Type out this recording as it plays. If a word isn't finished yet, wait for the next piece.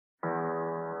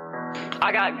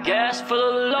I got gas for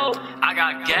the low. I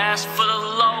got gas for the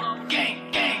low.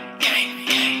 Gang, gang, gang,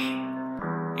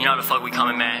 gang. You know the fuck we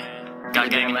coming, man. Got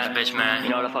gang in this bitch, man. You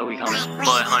know the fuck we coming.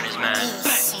 Blood hunters, man.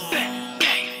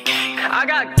 I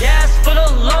got gas for the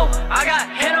low. I got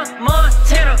Hannah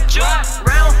Montana. Drive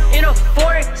round in a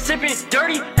foreign, sipping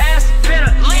dirty ass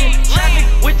Fanta. Lean traffic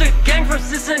with the gang from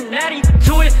Cincinnati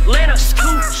to Atlanta.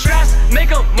 Two straps,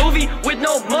 make a movie with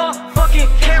no motherfucking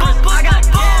cameras. I got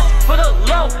gas for the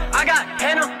low. I got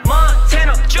Hannah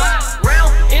Montana. Drive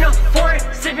round in a foreign,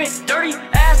 sipping dirty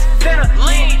ass Fanta.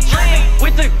 Lean traffic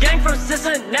with the gang from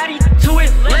Cincinnati to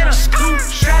Atlanta. Two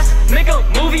straps, make a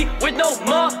movie with no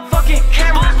motherfucking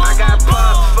cameras. I got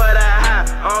puff for the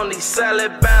high, only sell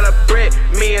it by the brick.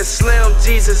 Me and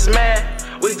SlimJesus, man,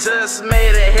 we just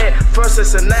made a hit. From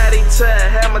Cincinnati to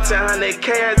Hamilton, 100K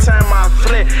every time I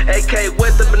flip. AK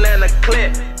with the banana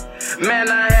clip. Man,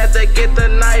 I had to get the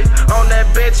knife on that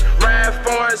bitch. Ride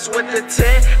foreigns with the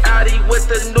 10, Audi with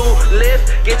the new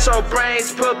lift. Get your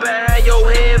brains put behind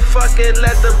your head. Fuck it,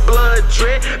 let the blood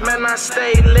drip. Man, I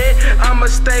stay lit, I'ma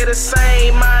stay the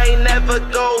same. I ain't never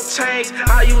go change.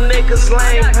 How you niggas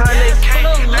lame?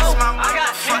 100K, that's my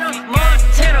motherfucking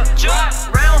Montana. Drive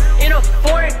round in a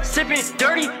foreign, sipping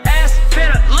dirty ass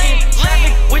Fanta. Lean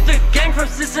traffic with the gang from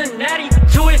Cincinnati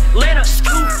to Atlanta.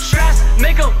 Two straps,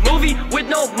 make a movie with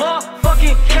no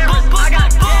motherfucking cameras. I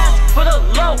got gas for the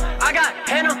low. I got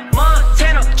Hannah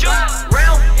Montana. Drive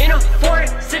round in a foreign,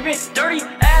 sipping dirty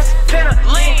ass Fanta.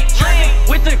 Lean traffic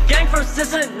with the gang from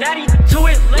Cincinnati to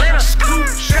Atlanta. Two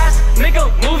straps, make a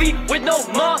movie with no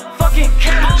motherfucking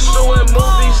cameras. Doing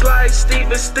movies like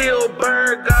Steven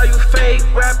Spielberg. All you fake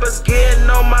rappers getting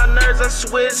on my nerves. I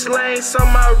switch lanes so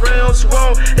my rims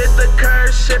won't hit the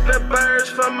curb. Shipping birds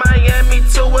from Miami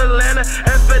to Atlanta.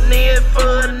 Effing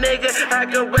for a nigga.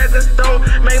 Hacking records don't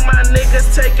make my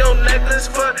niggas take your necklace.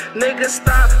 For niggas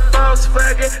stop false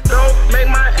flagging. Don't make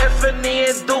my effing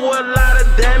do a lot of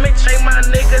damage. Make my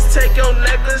niggas take your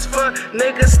necklace. For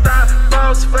niggas stop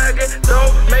false flagging.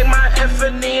 Don't make my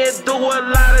effing do a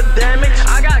lot of damage.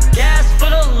 I got gas for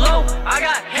the low. I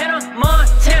got Hannah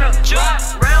Montana.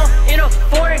 Drive round in a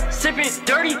foreign, sipping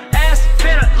dirty ass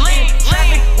Fanta. Lean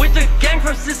traffic with the gang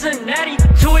from Cincinnati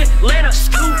to Atlanta.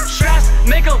 Two straps,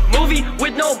 make a movie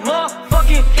with no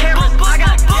motherfucking cameras. I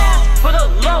got gas for the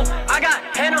low. I got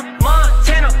Hannah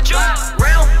Montana. Drive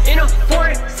round in a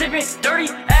foreign, sipping dirty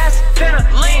ass Fanta.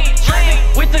 Lean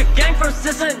traffic with the gang from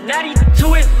Cincinnati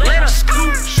to Atlanta.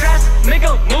 Two straps, make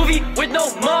a movie with no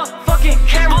motherfucking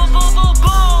cameras. Boom, boom, boom,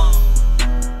 boom.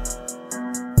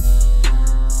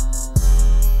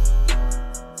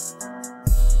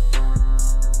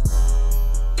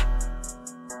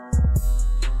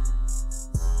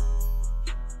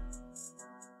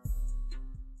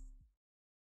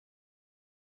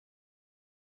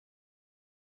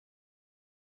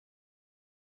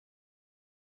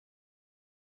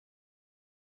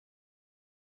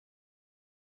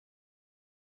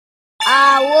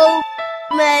 I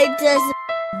will make this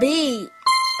beat.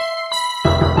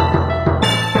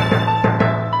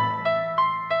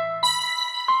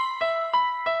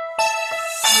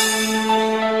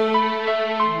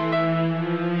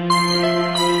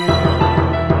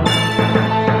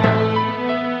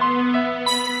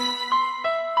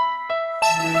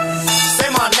 Say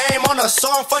my name on a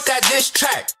song, fuck that diss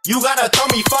track. You gotta throw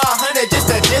me 500 just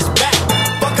to diss back.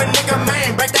 Fuck a nigga,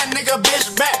 man, break that nigga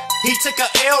bitch back. He took a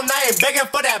L, now ain't begging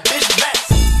for that bitch back.